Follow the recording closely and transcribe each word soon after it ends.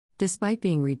Despite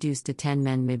being reduced to 10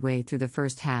 men midway through the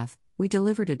first half, we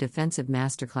delivered a defensive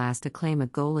masterclass to claim a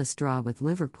goalless draw with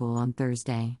Liverpool on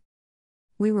Thursday.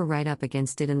 We were right up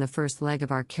against it in the first leg of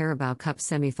our Carabao Cup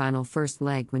semi-final first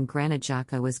leg when Granit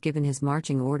Xhaka was given his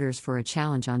marching orders for a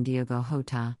challenge on Diogo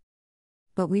Jota.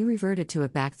 But we reverted to a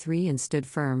back three and stood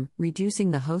firm, reducing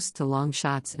the hosts to long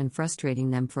shots and frustrating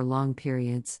them for long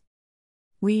periods.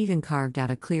 We even carved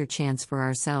out a clear chance for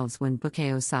ourselves when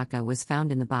Bukayo Saka was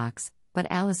found in the box, but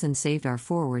Alisson saved our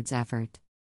forwards' effort.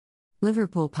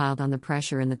 Liverpool piled on the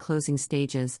pressure in the closing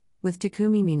stages, with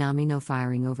Takumi Minamino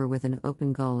firing over with an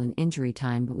open goal in injury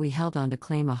time, but we held on to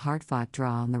claim a hard-fought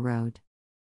draw on the road.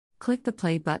 Click the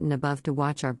play button above to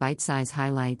watch our bite-size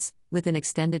highlights, with an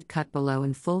extended cut below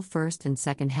and full first and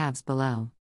second halves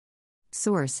below.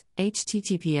 Source: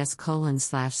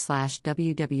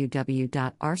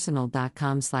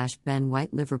 https://www.arsenal.com/Ben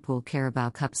White Liverpool Carabao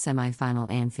Cup Semi-Final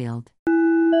Anfield